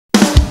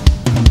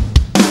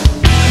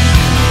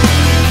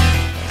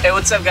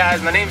What's up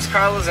guys, my name's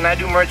Carlos and I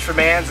do merch for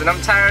bands, and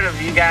I'm tired of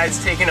you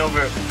guys taking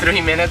over 3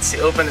 minutes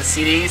to open a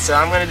CD, so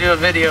I'm going to do a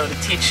video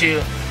to teach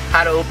you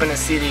how to open a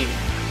CD.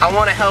 I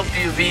want to help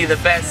you be the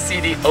best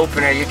CD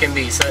opener you can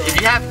be. So if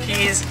you have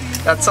keys,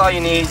 that's all you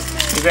need.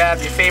 You grab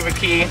your favorite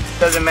key,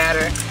 doesn't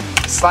matter,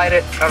 slide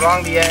it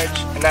along the edge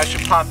and that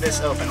should pop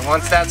this open.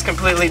 Once that's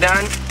completely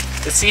done,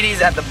 the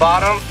CD's at the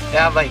bottom, they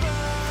have like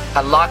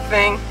a lock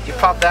thing, you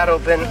pop that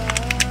open,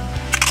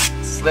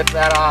 slip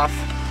that off,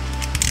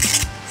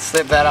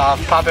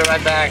 pop it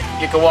right back.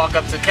 You can walk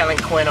up to Kellen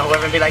Quinn or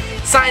whoever and be like,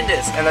 sign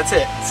this, and that's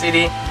it.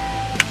 CD,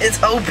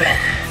 it's open.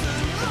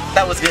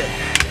 That was good.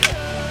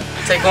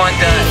 Take one,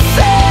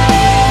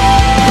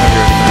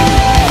 done.